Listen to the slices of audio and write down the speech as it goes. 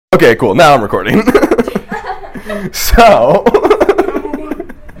Okay, cool. Now I'm recording. So,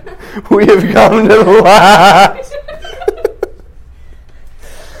 we have come to the last.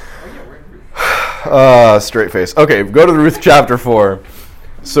 Straight face. Okay, go to Ruth chapter 4.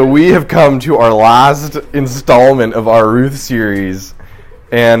 So we have come to our last installment of our Ruth series.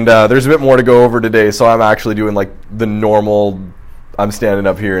 And there's a bit more to go over today, so I'm actually doing like the normal, I'm standing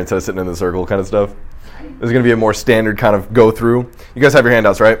up here instead of sitting in the circle kind of stuff. There's going to be a more standard kind of go through. You guys have your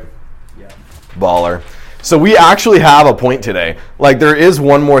handouts, right? Yeah. Baller. So we actually have a point today. Like, there is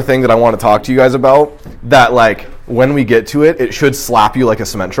one more thing that I want to talk to you guys about that, like, when we get to it, it should slap you like a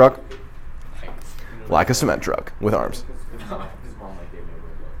cement truck. Like a cement truck with arms.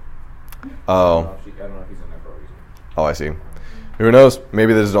 Oh. Oh, I see. Who knows?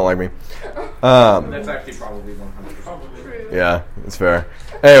 Maybe they just don't like me. That's actually probably 100% true. Yeah, it's fair.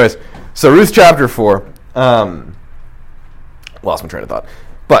 Anyways, so Ruth chapter 4. Lost my train of thought.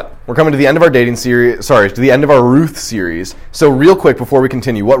 But we're coming to the end of our dating series. Sorry, to the end of our Ruth series. So real quick before we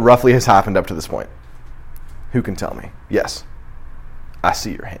continue, what roughly has happened up to this point? Who can tell me? Yes. I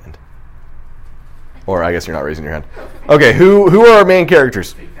see your hand. Or I guess you're not raising your hand. Okay, who are our main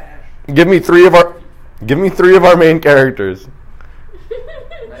characters? Give me three of our main characters.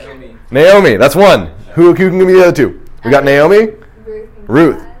 Naomi, that's one. Who can give me the other two? We got Naomi,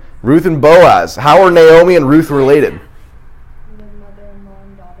 Ruth and Boaz. How are Naomi and Ruth related?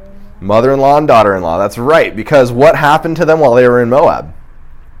 Mother-in-law and daughter-in-law. That's right, because what happened to them while they were in Moab?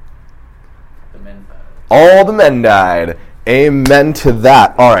 The men died. All the men died. Amen to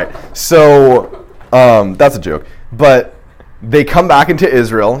that. All right, so that's a joke. But they come back into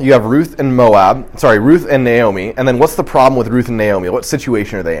Israel. You have Ruth and Naomi. And then what's the problem with Ruth and Naomi? What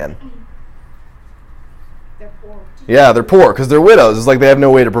situation are they in? They're poor. Yeah, they're poor because they're widows. It's like they have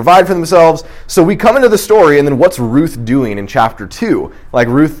no way to provide for themselves. So we come into the story, and then what's Ruth doing in chapter 2? Like,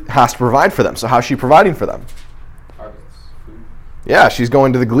 Ruth has to provide for them. So how's she providing for them? Harvests, food. Yeah, she's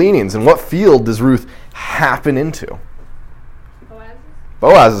going to the gleanings. And what field does Ruth happen into?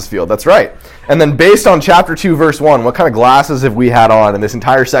 Boaz's field, that's right. And then based on chapter 2, verse 1, what kind of glasses have we had on in this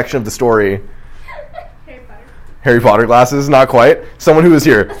entire section of the story? Harry Potter glasses? Not quite. Someone who was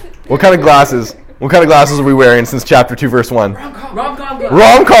here. What kind of glasses are we wearing since chapter 2, verse 1? Rom-com glasses.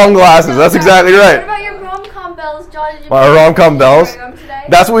 Rom-com glasses, that's exactly right. What about your rom-com bells, John? Our rom-com bells?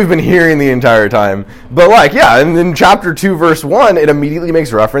 That's what we've been hearing the entire time. But and in chapter 2, verse 1, it immediately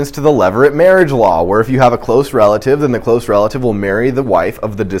makes reference to the levirate marriage law, where if you have a close relative, then the close relative will marry the wife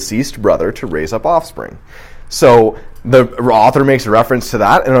of the deceased brother to raise up offspring. So the author makes a reference to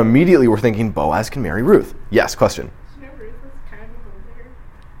that, and immediately we're thinking Boaz can marry Ruth. Yes, question.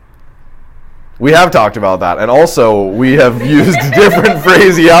 We have talked about that, and also we have used different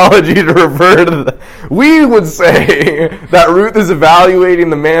phraseology to refer to that. We would say that Ruth is evaluating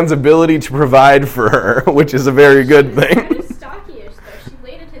the man's ability to provide for her, which is a very good thing. Kind of stockyish, though. She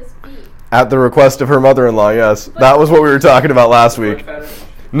laid at his feet. At the request of her mother-in-law, yes. That was what we were talking about last week.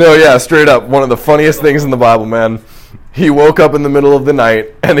 No, yeah, straight up. One of the funniest things in the Bible, man. He woke up in the middle of the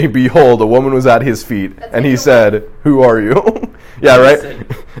night, and behold, a woman was at his feet, and he said, "Who are you?" Yeah, right?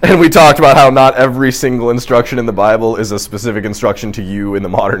 And we talked about how not every single instruction in the Bible is a specific instruction to you in the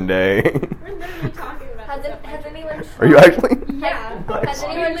modern day. We're literally talking about Has anyone tried? Are you actually? Yeah. Nice. Has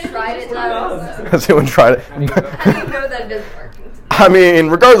anyone tried it? Has anyone tried it? How do you know that it is working? I mean,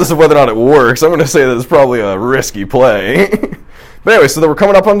 regardless of whether or not it works, I'm going to say that it's probably a risky play. But anyway, so that we're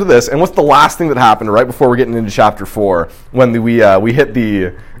coming up onto this, and what's the last thing that happened right before we're getting into chapter 4 when we said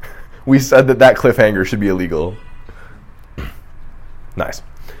that cliffhanger should be illegal? Nice.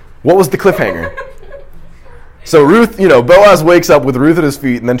 What was the cliffhanger? So Ruth, Boaz wakes up with Ruth at his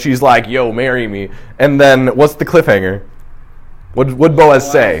feet, and then she's like, "Yo, marry me." And then what's the cliffhanger? What'd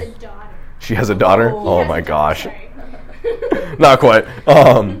Boaz say? She has a daughter? Oh my gosh. Not quite.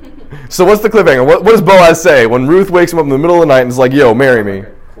 So what's the cliffhanger? What does Boaz say when Ruth wakes him up in the middle of the night and is like, "Yo, marry me"?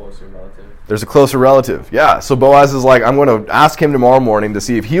 Closer relative. There's a closer relative. Yeah. So Boaz is like, "I'm going to ask him tomorrow morning to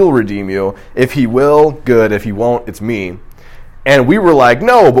see if he'll redeem you. If he will, good. If he won't, it's me." And we were like,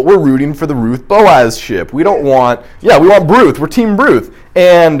 "No, but we're rooting for the Ruth-Boaz ship. We want Ruth. We're Team Ruth.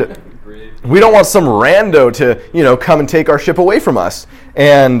 And we don't want some rando to, come and take our ship away from us."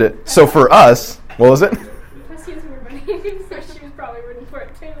 And so for us, what was it? She was probably rooting for it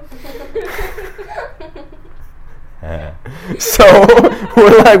too. So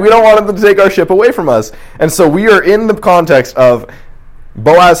we're like, we don't want them to take our ship away from us. And so we are in the context of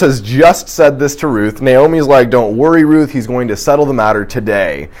Boaz has just said this to Ruth. Naomi's like, don't worry, Ruth. He's going to settle the matter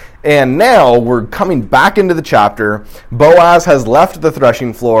today. And now we're coming back into the chapter. Boaz has left the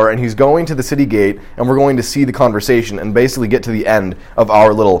threshing floor, and he's going to the city gate, and we're going to see the conversation and basically get to the end of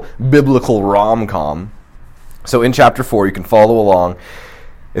our little biblical rom-com. So in chapter 4, you can follow along.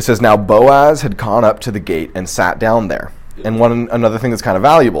 It says, now Boaz had gone up to the gate and sat down there. And another thing that's kind of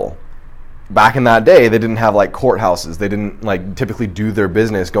valuable, back in that day, they didn't have like courthouses. They didn't like typically do their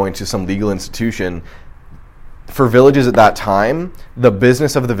business going to some legal institution. For villages at that time, the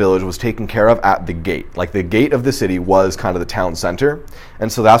business of the village was taken care of at the gate. Like the gate of the city was kind of the town center. And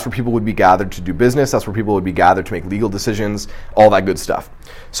so that's where people would be gathered to do business. That's where people would be gathered to make legal decisions, all that good stuff.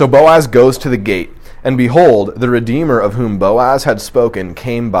 So Boaz goes to the gate, and behold, the Redeemer of whom Boaz had spoken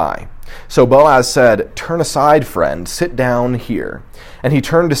came by. So Boaz said, turn aside, friend, sit down here. And he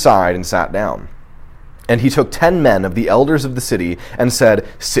turned aside and sat down. And he took 10 men of the elders of the city and said,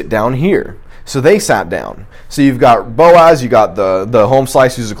 sit down here. So they sat down. So you've got Boaz, you got the home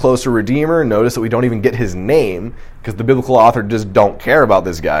slice who's a closer redeemer. Notice that we don't even get his name because the biblical author just don't care about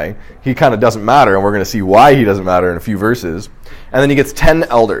this guy. He kind of doesn't matter, and we're going to see why he doesn't matter in a few verses. And then he gets 10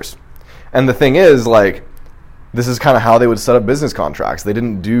 elders. And the thing is, like, this is kind of how they would set up business contracts. They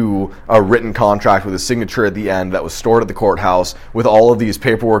didn't do a written contract with a signature at the end that was stored at the courthouse with all of these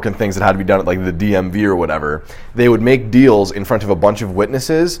paperwork and things that had to be done at like the DMV or whatever. They would make deals in front of a bunch of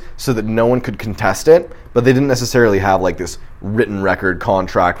witnesses so that no one could contest it, but they didn't necessarily have like this written record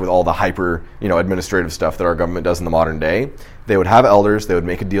contract with all the hyper, administrative stuff that our government does in the modern day. They would have elders, they would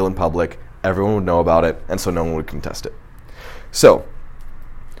make a deal in public, everyone would know about it, and so no one would contest it. So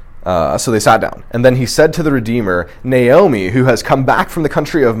they sat down. And then he said to the Redeemer, Naomi, who has come back from the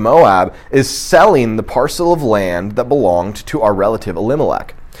country of Moab, is selling the parcel of land that belonged to our relative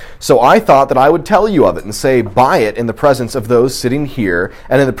Elimelech. So I thought that I would tell you of it and say, buy it in the presence of those sitting here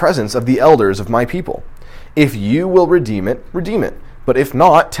and in the presence of the elders of my people. If you will redeem it, redeem it. But if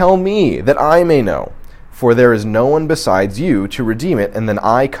not, tell me that I may know. For there is no one besides you to redeem it, and then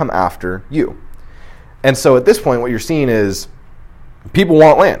I come after you. And so at this point, what you're seeing is people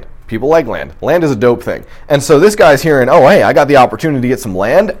want land. People like land. Land is a dope thing. And so this guy's hearing, oh, hey, I got the opportunity to get some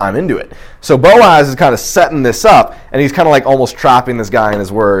land. I'm into it. So Boaz is kind of setting this up, and he's kind of like almost trapping this guy in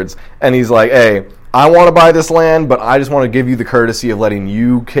his words. And he's like, hey, I want to buy this land, but I just want to give you the courtesy of letting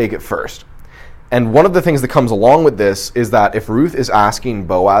you take it first. And one of the things that comes along with this is that if Ruth is asking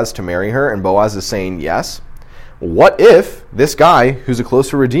Boaz to marry her and Boaz is saying yes, what if this guy, who's a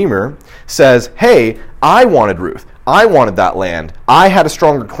closer redeemer, says, hey, I wanted Ruth. I wanted that land. I had a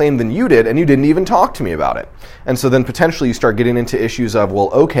stronger claim than you did, and you didn't even talk to me about it. And so then potentially you start getting into issues of, well,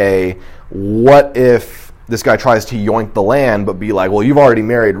 okay, what if this guy tries to yoink the land, but be like, well, you've already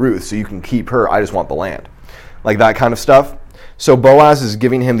married Ruth, so you can keep her. I just want the land. Like that kind of stuff. So Boaz is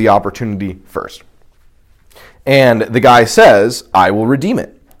giving him the opportunity first. And the guy says, I will redeem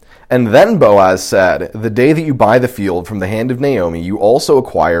it. And then Boaz said, the day that you buy the field from the hand of Naomi, you also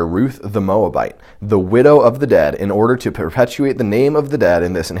acquire Ruth the Moabite, the widow of the dead, in order to perpetuate the name of the dead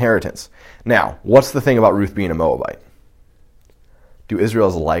in this inheritance. Now, what's the thing about Ruth being a Moabite? Do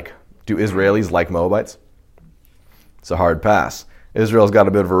Israelis like Moabites? It's a hard pass. Israel's got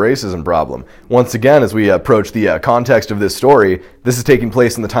a bit of a racism problem. Once again, as we approach the context of this story, this is taking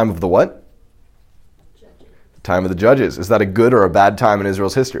place in the time of the what? The time of the Judges. Is that a good or a bad time in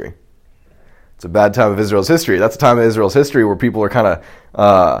Israel's history? It's a bad time of Israel's history. That's a time of Israel's history where people are kind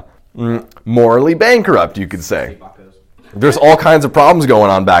of morally bankrupt, you could say. There's all kinds of problems going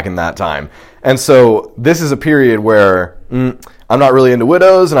on back in that time. And so this is a period where I'm not really into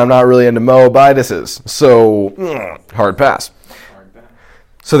widows and I'm not really into Moabitesses. So, hard pass.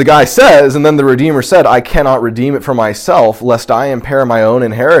 So the guy says, and then the Redeemer said, I cannot redeem it for myself, lest I impair my own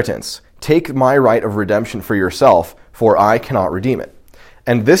inheritance. Take my right of redemption for yourself, for I cannot redeem it.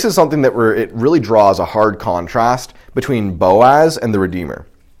 And this is something that it really draws a hard contrast between Boaz and the Redeemer.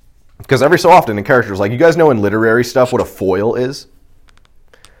 Because every so often in characters, like you guys know in literary stuff what a foil is?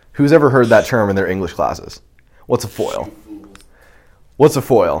 Who's ever heard that term in their English classes? What's a foil? What's a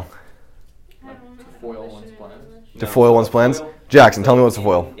foil? To foil one's plans. To foil one's plans? Jackson, tell me what's a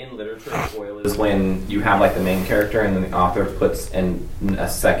foil. In literature, a foil is when you have like the main character and then the author puts a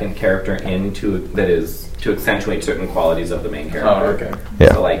second character that is to accentuate certain qualities of the main character. Oh, okay.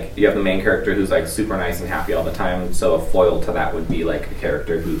 Yeah. So like you have the main character who's like super nice and happy all the time. So a foil to that would be like a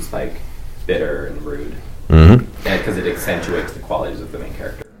character who's like bitter and rude. Mm-hmm. And because it accentuates the qualities of the main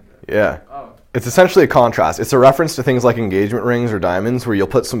character. Yeah. Oh. It's essentially a contrast. It's a reference to things like engagement rings or diamonds where you'll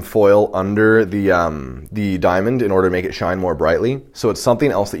put some foil under the diamond in order to make it shine more brightly. So it's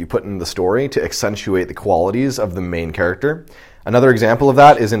something else that you put in the story to accentuate the qualities of the main character. Another example of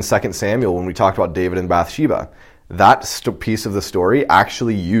that is in 2 Samuel when we talked about David and Bathsheba. That piece of the story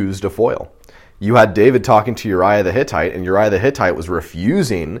actually used a foil. You had David talking to Uriah the Hittite, and Uriah the Hittite was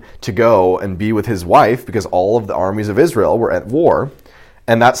refusing to go and be with his wife because all of the armies of Israel were at war.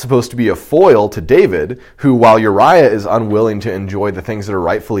 And that's supposed to be a foil to David, who, while Uriah is unwilling to enjoy the things that are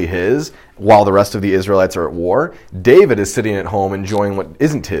rightfully his, while the rest of the Israelites are at war, David is sitting at home enjoying what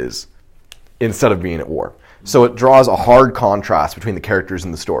isn't his, instead of being at war. So it draws a hard contrast between the characters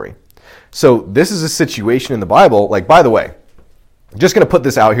in the story. So this is a situation in the Bible, like, by the way, just going to put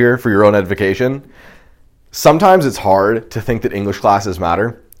this out here for your own edification. Sometimes it's hard to think that English classes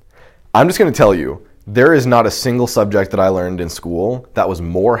matter. I'm just going to tell you, there is not a single subject that I learned in school that was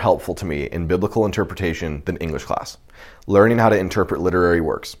more helpful to me in biblical interpretation than English class. Learning how to interpret literary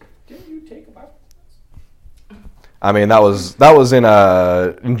works. Didn't you take a Bible class? I mean, that was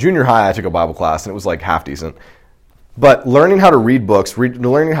in junior high. I took a Bible class, and it was like half decent. But learning how to read books,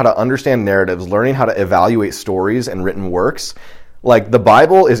 learning how to understand narratives, learning how to evaluate stories and written works, like the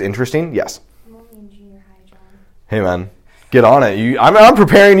Bible is interesting. Yes. I'm only in junior high, John. Hey, man. Get on it. I'm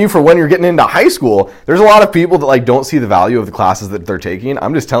preparing you for when you're getting into high school. There's a lot of people that like don't see the value of the classes that they're taking.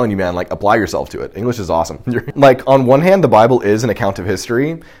 I'm just telling you, man, like apply yourself to it. English is awesome. Like on one hand, the Bible is an account of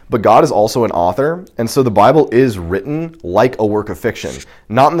history, but God is also an author. And so the Bible is written like a work of fiction,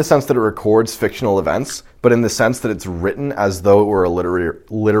 not in the sense that it records fictional events, but in the sense that it's written as though it were a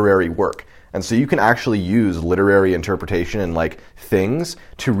literary work. And so you can actually use literary interpretation and like things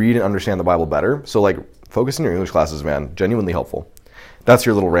to read and understand the Bible better. So like focus in your English classes, man. Genuinely helpful. That's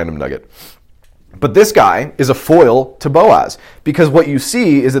your little random nugget. But this guy is a foil to Boaz, because what you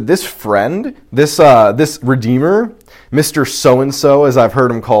see is that this friend, this redeemer, Mr. So-and-so, as I've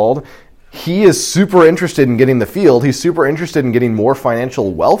heard him called, he is super interested in getting the field. He's super interested in getting more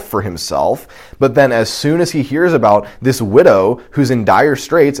financial wealth for himself. But then as soon as he hears about this widow who's in dire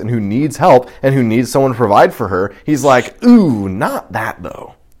straits and who needs help and who needs someone to provide for her, he's like, ooh, not that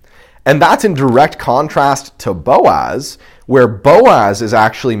though. And that's in direct contrast to Boaz, where Boaz is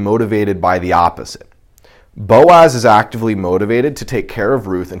actually motivated by the opposite. Boaz is actively motivated to take care of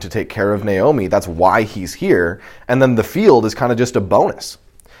Ruth and to take care of Naomi. That's why he's here. And then the field is kind of just a bonus.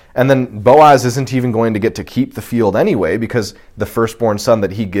 And then Boaz isn't even going to get to keep the field anyway, because the firstborn son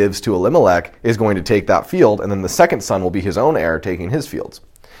that he gives to Elimelech is going to take that field, and then the second son will be his own heir taking his fields.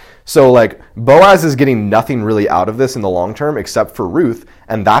 So like Boaz is getting nothing really out of this in the long term except for Ruth,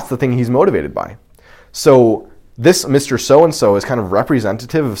 and that's the thing he's motivated by. So this Mr. So-and-so is kind of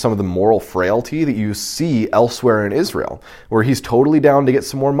representative of some of the moral frailty that you see elsewhere in Israel, where he's totally down to get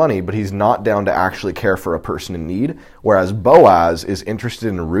some more money, but he's not down to actually care for a person in need, whereas Boaz is interested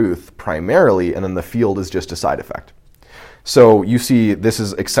in Ruth primarily, and then the field is just a side effect. So you see this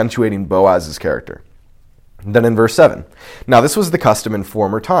is accentuating Boaz's character. Then in verse 7, now this was the custom in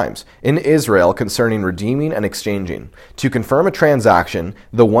former times in Israel concerning redeeming and exchanging. To confirm a transaction,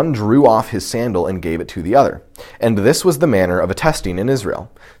 the one drew off his sandal and gave it to the other. And this was the manner of attesting in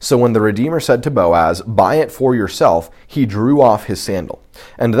Israel. So when the Redeemer said to Boaz, buy it for yourself, he drew off his sandal.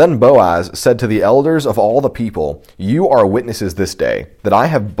 And then Boaz said to the elders of all the people, you are witnesses this day that I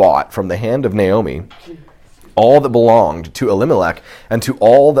have bought from the hand of Naomi all that belonged to Elimelech, and to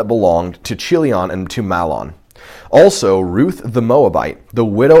all that belonged to Chilion and to Mahlon. Also Ruth the Moabite, the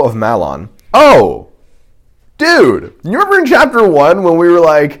widow of Mahlon. Oh, dude, you remember in chapter 1 when we were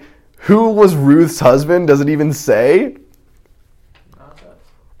like, who was Ruth's husband? Does it even say?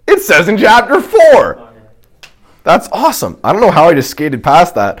 It says in chapter 4. That's awesome. I don't know how I just skated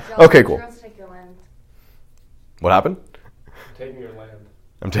past that. Okay, cool. What happened? I'm taking your land.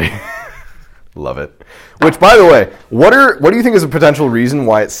 I'm taking... Love it. Which, by the way, what do you think is a potential reason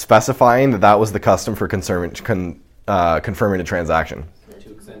why it's specifying that was the custom for confirming a transaction?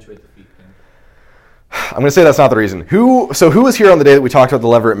 To accentuate the feet thing. I'm going to say that's not the reason. Who was here on the day that we talked about the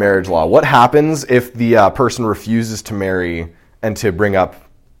levirate marriage law? What happens if the person refuses to marry and to bring up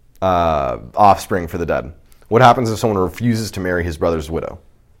offspring for the dead? What happens if someone refuses to marry his brother's widow?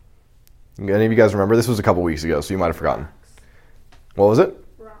 Any of you guys remember? This was a couple weeks ago, so you might have forgotten. What was it?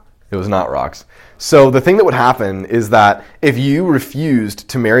 It was not rocks. So the thing that would happen is that if you refused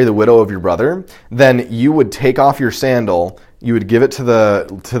to marry the widow of your brother, then you would take off your sandal, you would give it to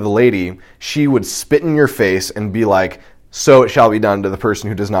the lady, she would spit in your face and be like, so it shall be done to the person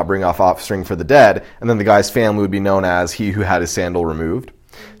who does not bring off offspring for the dead, and then the guy's family would be known as he who had his sandal removed.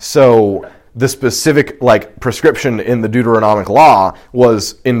 So the specific prescription in the Deuteronomic law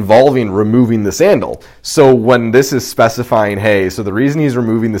was involving removing the sandal. So when this is specifying, hey, so the reason he's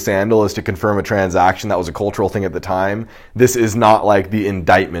removing the sandal is to confirm a transaction that was a cultural thing at the time, this is not like the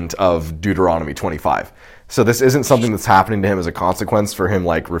indictment of Deuteronomy 25. So this isn't something that's happening to him as a consequence for him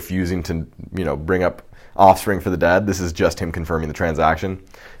like refusing to, bring up offspring for the dead. This is just him confirming the transaction.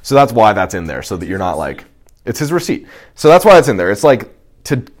 So that's why that's in there, so that you're not like, it's his receipt. So that's why it's in there. It's like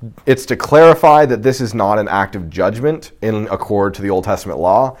it's to clarify that this is not an act of judgment in accord to the Old Testament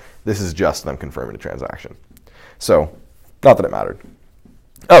law. This is just them confirming the transaction. So, not that it mattered.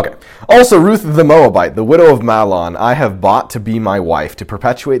 Okay. Also, Ruth the Moabite, the widow of Mahlon, I have bought to be my wife, to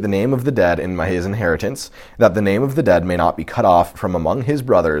perpetuate the name of the dead in his inheritance, that the name of the dead may not be cut off from among his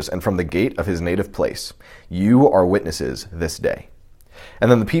brothers and from the gate of his native place. You are witnesses this day.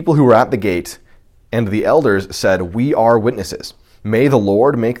 And then the people who were at the gate and the elders said, we are witnesses. May the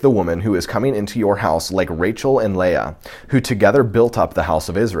Lord make the woman who is coming into your house like Rachel and Leah, who together built up the house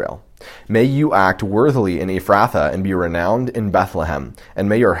of Israel. May you act worthily in Ephrathah and be renowned in Bethlehem, and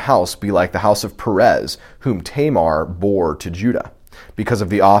may your house be like the house of Perez, whom Tamar bore to Judah, because of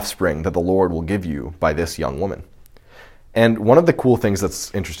the offspring that the Lord will give you by this young woman. And one of the cool things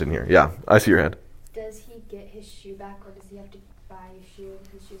that's interesting here, yeah, I see your head. Does he get his shoe back, or does he have to buy a shoe?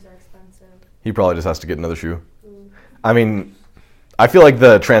 His shoes are expensive. He probably just has to get another shoe. I mean, I feel like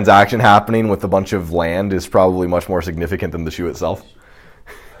the transaction happening with a bunch of land is probably much more significant than the shoe itself.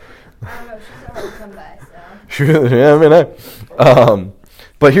 I don't know, shoes are hard to come by, so.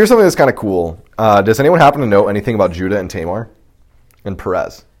 But here's something that's kind of cool. Does anyone happen to know anything about Judah and Tamar and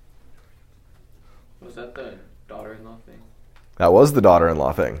Perez? Was that the daughter-in-law thing? That was the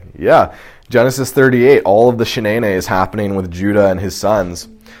daughter-in-law thing. Yeah. Genesis 38, all of the shenanigans is happening with Judah and his sons,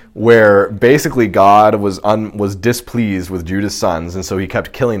 where basically God was displeased with Judah's sons, and so he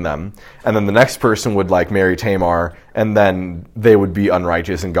kept killing them. And then the next person would marry Tamar, and then they would be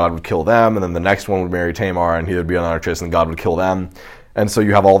unrighteous, and God would kill them. And then the next one would marry Tamar, and he would be unrighteous, and God would kill them. And so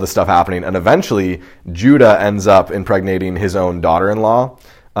you have all this stuff happening. And eventually, Judah ends up impregnating his own daughter-in-law,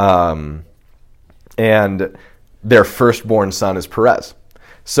 and their firstborn son is Perez.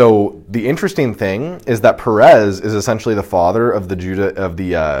 So the interesting thing is that Perez is essentially the father of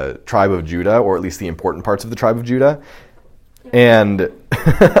the tribe of Judah, or at least the important parts of the tribe of Judah. And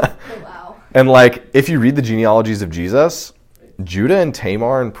Wow. and if you read the genealogies of Jesus, Judah and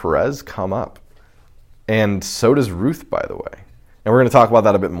Tamar and Perez come up. And so does Ruth, by the way. And we're going to talk about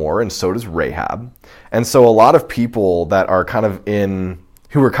that a bit more, and so does Rahab. And so a lot of people that are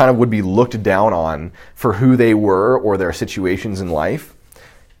who would be looked down on for who they were or their situations in life,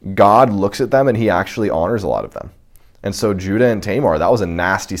 God looks at them and he actually honors a lot of them. And so Judah and Tamar, that was a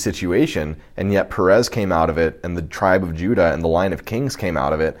nasty situation, and yet Perez came out of it, and the tribe of Judah and the line of kings came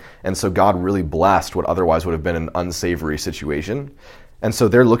out of it, and so God really blessed what otherwise would have been an unsavory situation. And so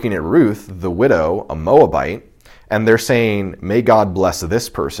they're looking at Ruth, the widow, a Moabite, and they're saying, may God bless this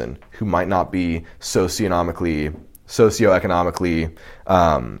person who might not be socioeconomically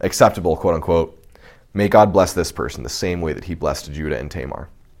acceptable, quote unquote. May God bless this person the same way that he blessed Judah and Tamar.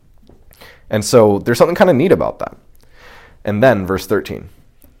 And so there's something kind of neat about that. And then verse 13.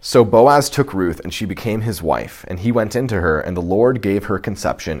 So Boaz took Ruth, and she became his wife, and he went into her, and the Lord gave her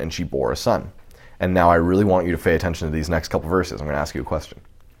conception, and she bore a son. And now I really want you to pay attention to these next couple verses. I'm going to ask you a question.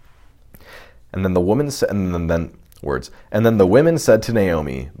 And then the woman said, and then the women said to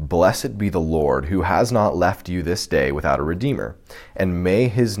Naomi, blessed be the Lord, who has not left you this day without a redeemer, and may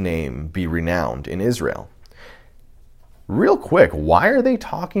his name be renowned in Israel. Real quick, why are they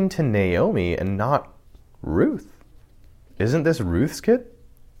talking to Naomi and not Ruth? Isn't this Ruth's kid?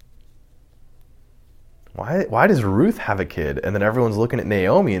 Why does Ruth have a kid, and then everyone's looking at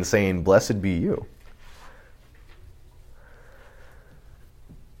Naomi and saying, blessed be you?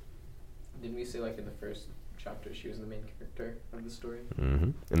 Didn't we say in the first chapter she was the main character of the story?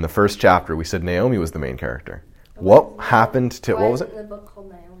 Mm-hmm. In the first chapter, we said Naomi was the main character. What happened to, what was it? Why isn't the book called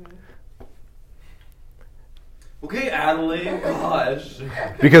Naomi? Okay, Adelaide, gosh.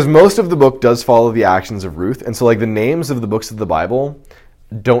 Because most of the book does follow the actions of Ruth, and so the names of the books of the Bible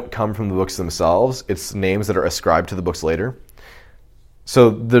don't come from the books themselves. It's names that are ascribed to the books later. So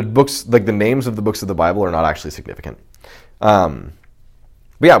the books, the names of the books of the Bible are not actually significant. But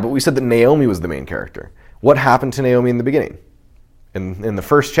we said that Naomi was the main character. What happened to Naomi in the beginning? In the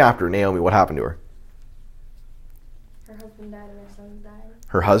first chapter, Naomi, what happened to her? Her husband died and her sons died.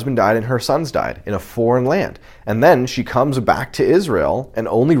 Her husband died and her sons died in a foreign land. And then she comes back to Israel, and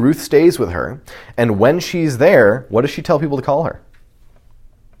only Ruth stays with her. And when she's there, what does she tell people to call her?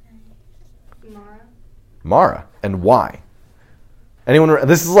 Mara. And why? Anyone?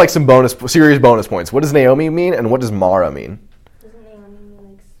 This is some serious bonus points. What does Naomi mean, and what does Mara mean? Doesn't Naomi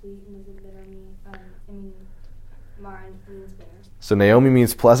mean sweet, and does it bitter mean, Mara means bitter. So Naomi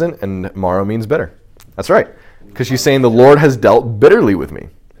means pleasant, and Mara means bitter. That's right. Because she's saying the Lord has dealt bitterly with me.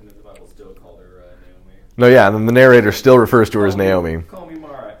 And the Bible still called her Naomi. No, yeah, and then the narrator still refers to her as Naomi. Call me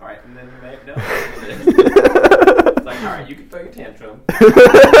Mara. All right, and then no. It's like, all right, you can throw your tantrum.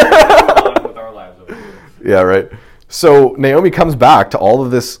 On with our lives over here. Yeah, right. So Naomi comes back to all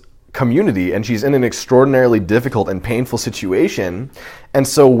of this community, and she's in an extraordinarily difficult and painful situation. And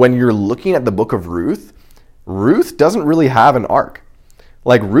so when you're looking at the book of Ruth, Ruth doesn't really have an arc.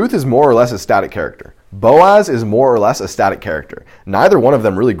 Like, Ruth is more or less a static character. Boaz is more or less a static character. Neither one of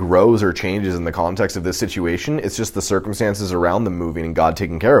them really grows or changes in the context of this situation. It's just the circumstances around them moving and God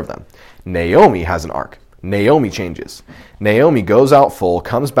taking care of them. Naomi has an arc. Naomi changes. Naomi goes out full,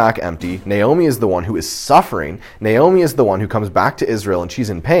 comes back empty. Naomi is the one who is suffering. Naomi is the one who comes back to Israel, and she's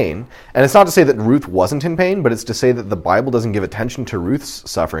in pain. And it's not to say that Ruth wasn't in pain, but it's to say that the Bible doesn't give attention to Ruth's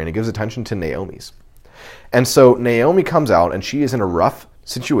suffering. It gives attention to Naomi's. And so Naomi comes out, and she is in a rough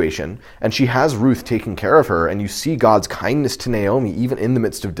situation, and she has Ruth taking care of her, and you see God's kindness to Naomi even in the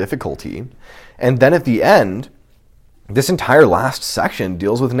midst of difficulty. And then at the end, this entire last section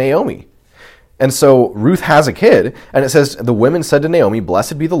deals with Naomi. And so Ruth has a kid, and it says, the women said to Naomi,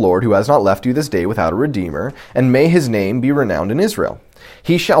 "Blessed be the Lord, who has not left you this day without a redeemer, and may his name be renowned in Israel.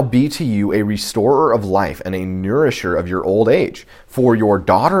 He shall be to you a restorer of life and a nourisher of your old age. For your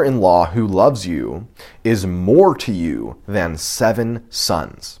daughter-in-law who loves you is more to you than 7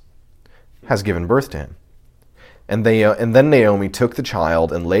 sons," has given birth to him. And then Naomi took the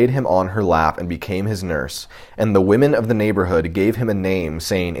child and laid him on her lap and became his nurse. And the women of the neighborhood gave him a name,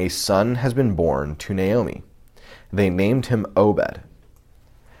 saying, "A son has been born to Naomi." They named him Obed.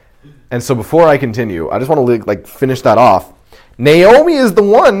 And so before I continue, I just want to finish that off. Naomi is the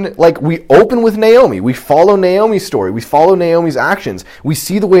one, we open with Naomi. We follow Naomi's story. We follow Naomi's actions. We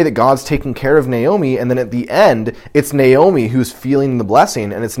see the way that God's taking care of Naomi, and then at the end, it's Naomi who's feeling the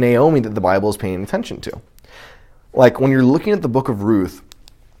blessing, and it's Naomi that the Bible is paying attention to. When you're looking at the book of Ruth,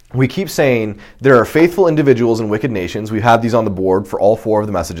 we keep saying there are faithful individuals and wicked nations. We've had these on the board for all 4 of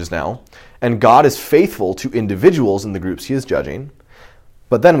the messages now. And God is faithful to individuals in the groups he is judging.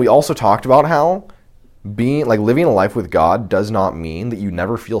 But then we also talked about how living a life with God does not mean that you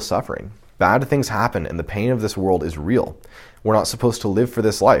never feel suffering. Bad things happen, and the pain of this world is real. We're not supposed to live for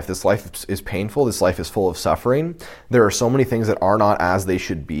this life. This life is painful. This life is full of suffering. There are so many things that are not as they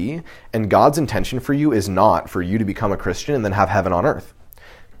should be. And God's intention for you is not for you to become a Christian and then have heaven on earth.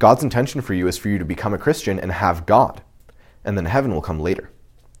 God's intention for you is for you to become a Christian and have God. And then heaven will come later.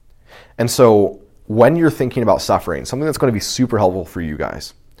 And so when you're thinking about suffering, something that's going to be super helpful for you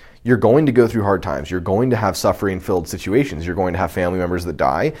guys, you're going to go through hard times. You're going to have suffering-filled situations. You're going to have family members that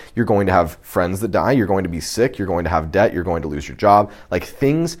die. You're going to have friends that die. You're going to be sick. You're going to have debt. You're going to lose your job.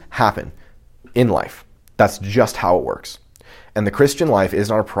 Things happen in life. That's just how it works. And the Christian life is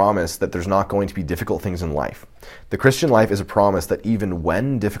not a promise that there's not going to be difficult things in life. The Christian life is a promise that even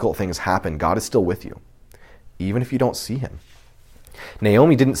when difficult things happen, God is still with you, even if you don't see him.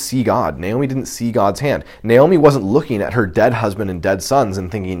 Naomi didn't see God. Naomi didn't see God's hand. Naomi wasn't looking at her dead husband and dead sons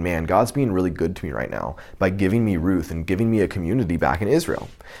and thinking, man, God's being really good to me right now by giving me Ruth and giving me a community back in Israel.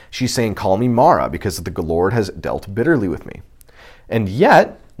 She's saying, call me Mara, because the Lord has dealt bitterly with me. And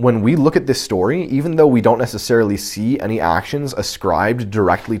yet, when we look at this story, even though we don't necessarily see any actions ascribed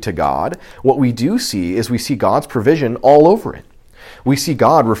directly to God, what we do see is we see God's provision all over it. We see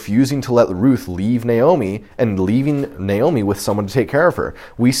God refusing to let Ruth leave Naomi and leaving Naomi with someone to take care of her.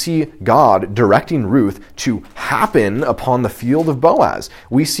 We see God directing Ruth to happen upon the field of Boaz.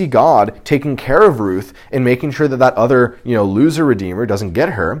 We see God taking care of Ruth and making sure that other, loser redeemer doesn't get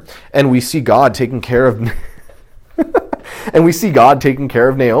her. And we see God taking care of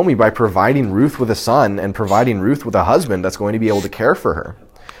Naomi by providing Ruth with a son and providing Ruth with a husband that's going to be able to care for her.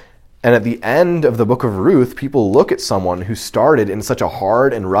 And at the end of the book of Ruth, people look at someone who started in such a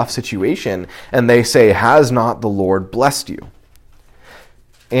hard and rough situation, and they say, has not the Lord blessed you?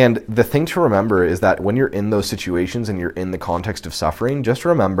 And the thing to remember is that when you're in those situations and you're in the context of suffering, just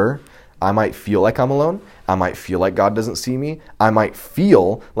remember, I might feel like I'm alone. I might feel like God doesn't see me. I might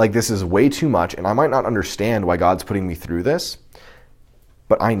feel like this is way too much, and I might not understand why God's putting me through this.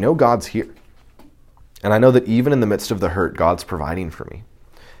 But I know God's here. And I know that even in the midst of the hurt, God's providing for me.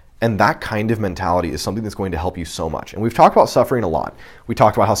 And that kind of mentality is something that's going to help you so much. And we've talked about suffering a lot. We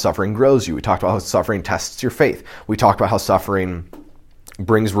talked about how suffering grows you. We talked about how suffering tests your faith. We talked about how suffering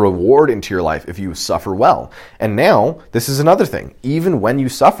brings reward into your life if you suffer well. And now, this is another thing. Even when you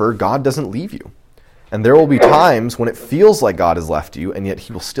suffer, God doesn't leave you. And there will be times when it feels like God has left you, and yet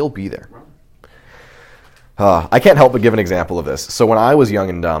he will still be there. I can't help but give an example of this. So when I was young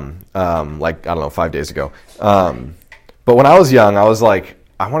and dumb, 5 days ago, but when I was young, I was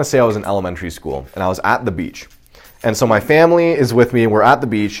I want to say I was in elementary school, and I was at the beach. And so my family is with me, and we're at the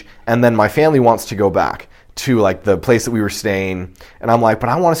beach, and then my family wants to go back. to like the place that we were staying. And I'm like, but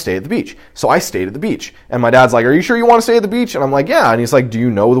I want to stay at the beach. So I stayed at the beach. And my dad's like, are you sure you want to stay at the beach? And I'm like, yeah. And he's like, do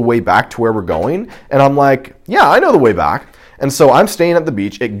you know the way back to where we're going? And I'm like, yeah, I know the way back. And so I'm staying at the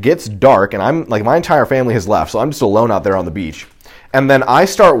beach. It gets dark and I'm like, my entire family has left. So I'm just alone out there on the beach. And then I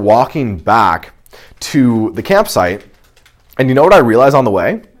start walking back to the campsite. And you know what I realized on the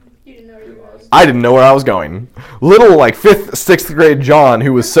way? I didn't know where I was going. Little like 5th, 6th grade John,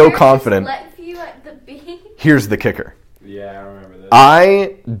 who was so confident. Here's the kicker. Yeah, I remember this.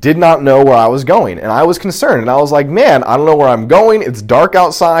 I did not know where I was going, and I was concerned. And I was like, man, I don't know where I'm going. It's dark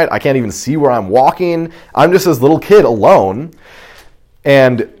outside. I can't even see where I'm walking. I'm just this little kid alone.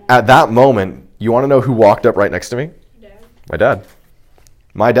 And at that moment, you want to know who walked up right next to me? Dad. My dad.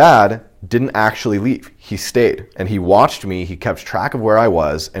 My dad didn't actually leave. He stayed, and he watched me. He kept track of where I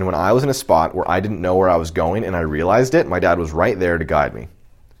was, and when I was in a spot where I didn't know where I was going and I realized it, my dad was right there to guide me.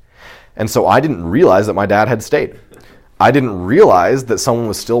 And so I didn't realize that my dad had stayed. I didn't realize that someone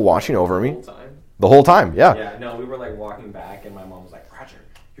was still watching over me. The whole time, yeah. Yeah, no, we were like walking back, and my mom was like, Roger,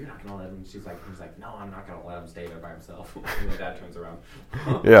 you're not going to let him. He's like, no, I'm not going to let him stay there by himself. And my dad turns around.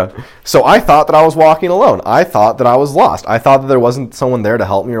 Yeah. So I thought that I was walking alone. I thought that I was lost. I thought that there wasn't someone there to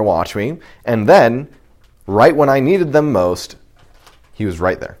help me or watch me. And then, right when I needed them most, he was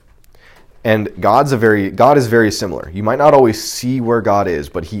right there. And God is very similar. You might not always see where God is,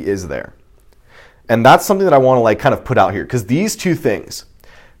 but he is there. And that's something that I want to like kind of put out here, because these two things,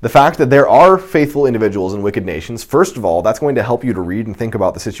 the fact that there are faithful individuals in wicked nations, first of all, that's going to help you to read and think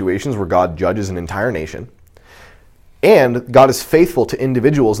about the situations where God judges an entire nation. And God is faithful to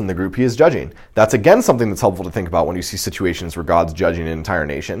individuals in the group he is judging. That's again something that's helpful to think about when you see situations where God's judging an entire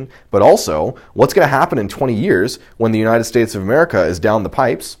nation. But also, what's going to happen in 20 years when the United States of America is down the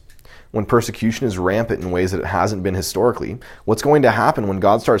pipes, when persecution is rampant in ways that it hasn't been historically? What's going to happen when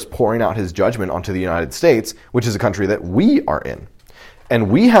God starts pouring out his judgment onto the United States, which is a country that we are in? And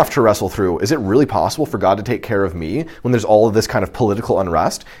we have to wrestle through, is it really possible for God to take care of me when there's all of this kind of political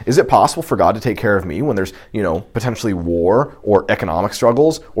unrest? Is it possible for God to take care of me when there's, potentially war or economic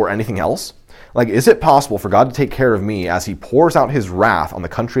struggles or anything else? Like, is it possible for God to take care of me as he pours out his wrath on the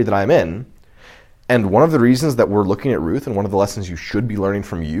country that I'm in? And one of the reasons that we're looking at Ruth, and one of the lessons you should be learning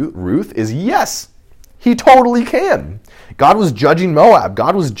from Ruth, is yes, he totally can. God was judging Moab.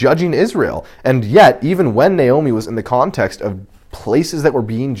 God was judging Israel. And yet, even when Naomi was in the context of places that were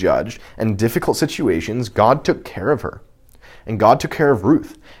being judged and difficult situations, God took care of her. And God took care of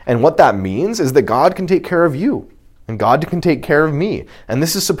Ruth. And what that means is that God can take care of you. And God can take care of me. And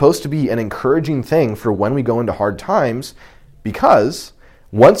this is supposed to be an encouraging thing for when we go into hard times, because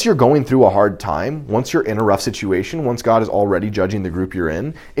once you're going through a hard time, once you're in a rough situation, once God is already judging the group you're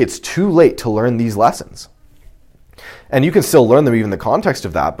in, it's too late to learn these lessons. And you can still learn them even in the context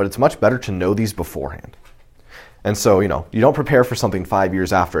of that, but it's much better to know these beforehand. And so, you don't prepare for something 5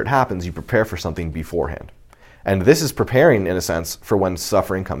 years after it happens, you prepare for something beforehand. And this is preparing, in a sense, for when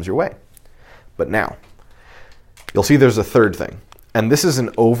suffering comes your way. But now, you'll see there's a third thing. And this is an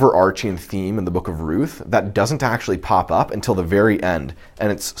overarching theme in the book of Ruth that doesn't actually pop up until the very end,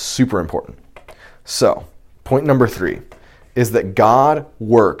 and it's super important. So, point number 3 is that God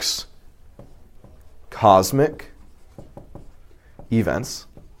works cosmic events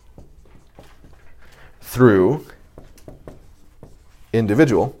through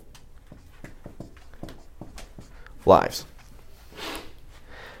individual lives.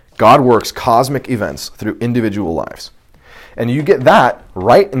 God works cosmic events through individual lives. And you get that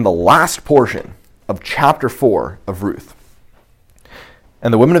right in the last portion of chapter 4 of Ruth.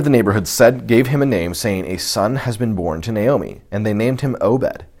 And the women of the neighborhood gave him a name, saying, a son has been born to Naomi. And they named him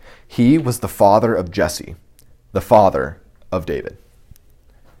Obed. He was the father of Jesse, the father of David.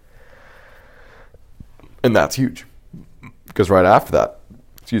 And that's huge. Because right after that,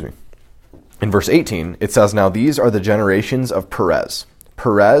 in verse 18, it says, now these are the generations of Perez.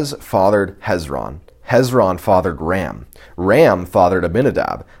 Perez fathered Hezron. Hezron fathered Ram. Ram fathered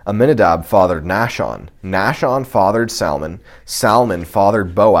Aminadab. Aminadab fathered Nahshon. Nahshon fathered Salmon. Salmon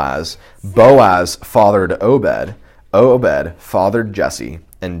fathered Boaz. Boaz fathered Obed. Obed fathered Jesse.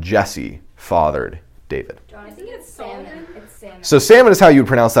 And Jesse fathered David. I think it's salmon. It's salmon. So salmon is how you would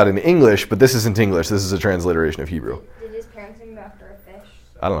pronounce that in English, but this isn't English. This is a transliteration of Hebrew. Did his parents name him after a fish?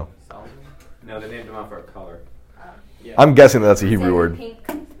 I don't know. No, they named him after a color. Yeah. I'm guessing that's a Hebrew word. Pink.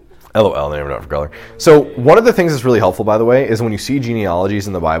 LOL, they never know for color. So one of the things that's really helpful, by the way, is when you see genealogies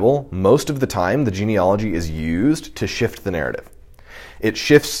in the Bible, most of the time the genealogy is used to shift the narrative. It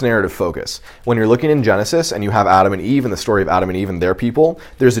shifts narrative focus. When you're looking in Genesis and you have Adam and Eve and the story of Adam and Eve and their people,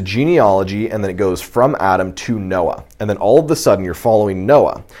 there's a genealogy and then it goes from Adam to Noah. And then all of a sudden you're following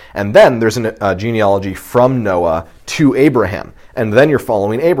Noah. And then there's a genealogy from Noah to Abraham. And then you're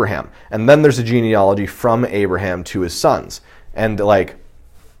following Abraham. And then there's a genealogy from Abraham to his sons. And like,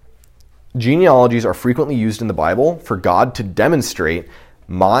 genealogies are frequently used in the Bible for God to demonstrate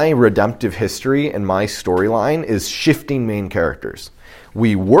my redemptive history and my storyline is shifting main characters.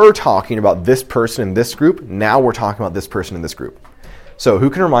 We were talking about this person in this group. Now we're talking about this person in this group. So who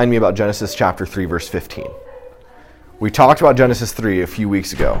can remind me about Genesis chapter 3, verse 15? We talked about Genesis 3 a few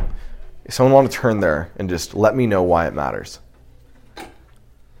weeks ago. If someone want to turn there and just let me know why it matters.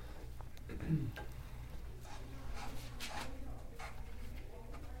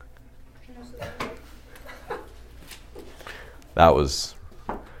 That was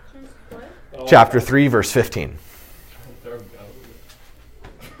chapter 3, verse 15.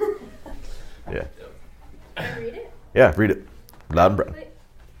 Yeah. Can I read it? Yeah, read it. Loud and proud.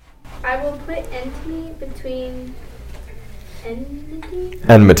 I will put enmity between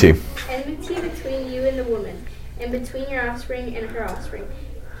Enmity between you and the woman, and between your offspring and her offspring.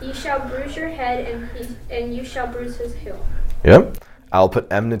 He shall bruise your head, and you shall bruise his heel. Yep. I'll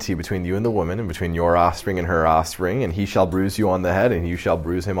put enmity between you and the woman, and between your offspring and her offspring, and he shall bruise you on the head, and you shall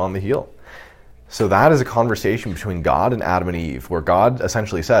bruise him on the heel. So that is a conversation between God and Adam and Eve, where God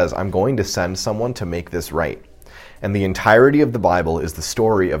essentially says, I'm going to send someone to make this right. And the entirety of the Bible is the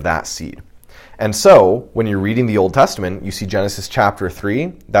story of that seed. And so, when you're reading the Old Testament, you see Genesis chapter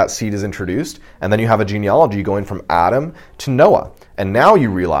 3, that seed is introduced, and then you have a genealogy going from Adam to Noah. And now you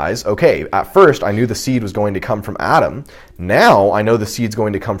realize, okay, at first I knew the seed was going to come from Adam. Now I know the seed's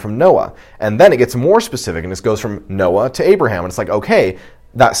going to come from Noah. And then it gets more specific, and it goes from Noah to Abraham. And it's like, okay,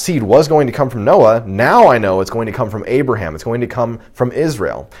 that seed was going to come from Noah. Now I know it's going to come from Abraham. It's going to come from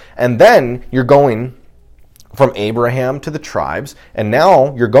Israel. And then you're going from Abraham to the tribes, and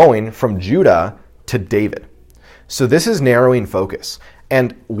now you're going from Judah to David. So this is narrowing focus.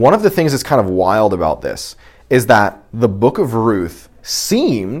 And one of the things that's kind of wild about this is that the book of Ruth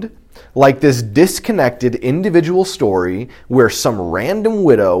seemed like this disconnected individual story where some random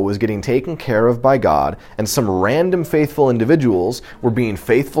widow was getting taken care of by God and some random faithful individuals were being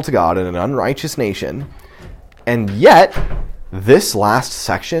faithful to God in an unrighteous nation. And yet, this last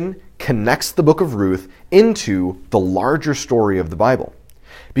section connects the book of Ruth into the larger story of the Bible.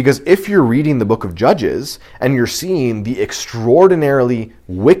 Because if you're reading the book of Judges and you're seeing the extraordinarily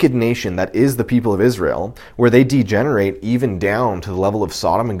wicked nation that is the people of Israel, where they degenerate even down to the level of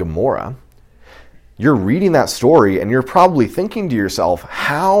Sodom and Gomorrah, you're reading that story and you're probably thinking to yourself,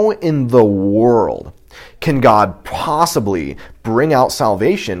 how in the world can God possibly bring out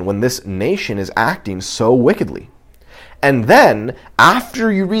salvation when this nation is acting so wickedly? And then,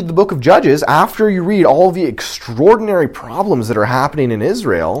 after you read the book of Judges, after you read all the extraordinary problems that are happening in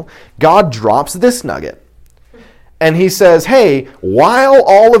Israel, God drops this nugget. And he says, hey, while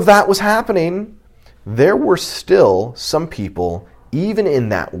all of that was happening, there were still some people, even in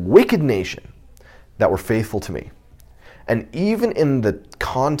that wicked nation, that were faithful to me. And even in the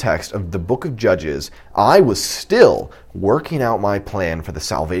context of the book of Judges, I was still working out my plan for the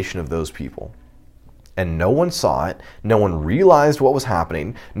salvation of those people. And no one saw it. No one realized what was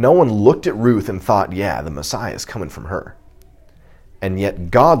happening. No one looked at Ruth and thought, yeah, the Messiah is coming from her. And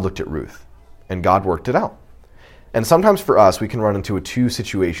yet God looked at Ruth and God worked it out. And sometimes for us, we can run into two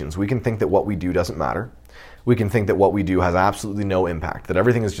situations. We can think that what we do doesn't matter. We can think that what we do has absolutely no impact, that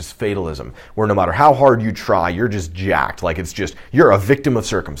everything is just fatalism, where no matter how hard you try, you're just jacked, like it's just, you're a victim of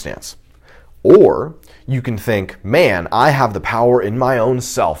circumstance. Or you can think, man, I have the power in my own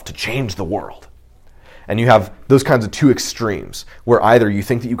self to change the world. And you have those kinds of two extremes, where either you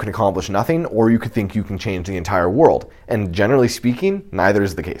think that you can accomplish nothing, or you could think you can change the entire world. And generally speaking, neither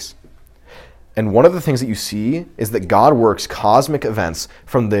is the case. And one of the things that you see is that God works cosmic events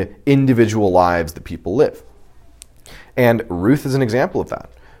from the individual lives that people live. And Ruth is an example of that.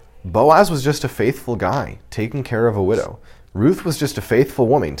 Boaz was just a faithful guy taking care of a widow. Ruth was just a faithful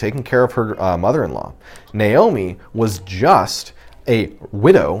woman taking care of her mother-in-law. Naomi was just a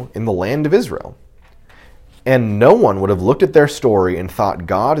widow in the land of Israel. And no one would have looked at their story and thought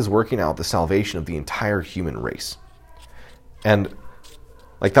God is working out the salvation of the entire human race. And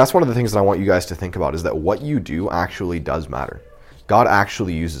that's one of the things that I want you guys to think about, is that what you do actually does matter. God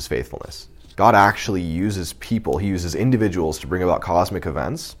actually uses faithfulness. God actually uses people. He uses individuals to bring about cosmic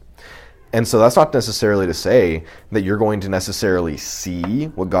events. And so that's not necessarily to say that you're going to necessarily see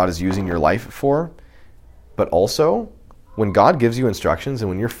what God is using your life for, but also, when God gives you instructions and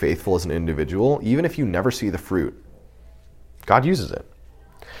when you're faithful as an individual, even if you never see the fruit, God uses it.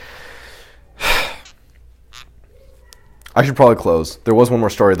 I should probably close. There was one more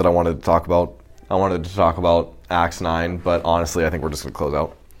story that I wanted to talk about. I wanted to talk about Acts 9, but honestly, I think we're just going to close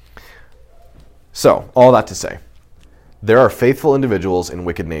out. So, all that to say, there are faithful individuals in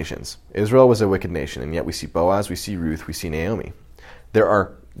wicked nations. Israel was a wicked nation, and yet we see Boaz, we see Ruth, we see Naomi.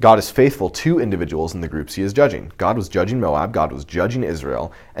 God is faithful to individuals in the groups he is judging. God was judging Moab, God was judging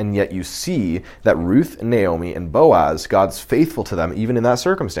Israel, and yet you see that Ruth and Naomi and Boaz, God's faithful to them even in that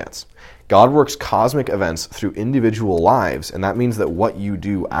circumstance. God works cosmic events through individual lives, and that means that what you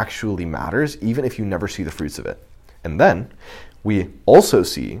do actually matters, even if you never see the fruits of it. And then we also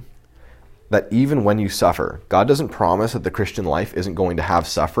see that even when you suffer, God doesn't promise that the Christian life isn't going to have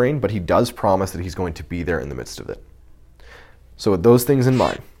suffering, but he does promise that he's going to be there in the midst of it. So with those things in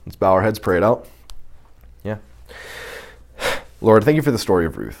mind, let's bow our heads, pray it out. Yeah. Lord, thank you for the story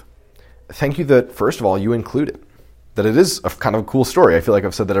of Ruth. Thank you that, first of all, you include it. That it is a kind of a cool story. I feel like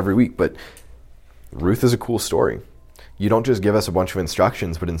I've said that every week, but Ruth is a cool story. You don't just give us a bunch of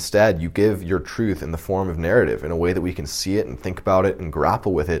instructions, but instead you give your truth in the form of narrative in a way that we can see it and think about it and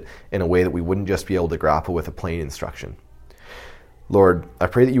grapple with it in a way that we wouldn't just be able to grapple with a plain instruction. Lord, I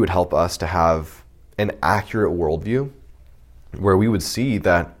pray that you would help us to have an accurate worldview where we would see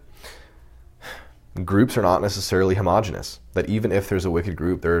that groups are not necessarily homogenous, that even if there's a wicked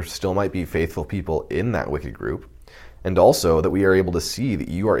group, there still might be faithful people in that wicked group, and also that we are able to see that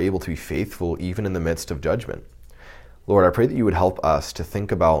you are able to be faithful even in the midst of judgment. Lord, I pray that you would help us to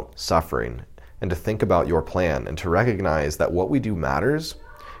think about suffering and to think about your plan and to recognize that what we do matters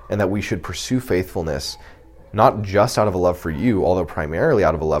and that we should pursue faithfulness not just out of a love for you, although primarily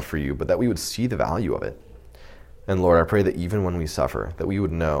out of a love for you, but that we would see the value of it. And Lord, I pray that even when we suffer, that we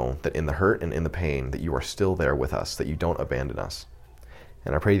would know that in the hurt and in the pain, that you are still there with us, that you don't abandon us.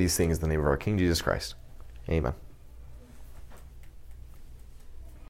 And I pray these things in the name of our King Jesus Christ. Amen.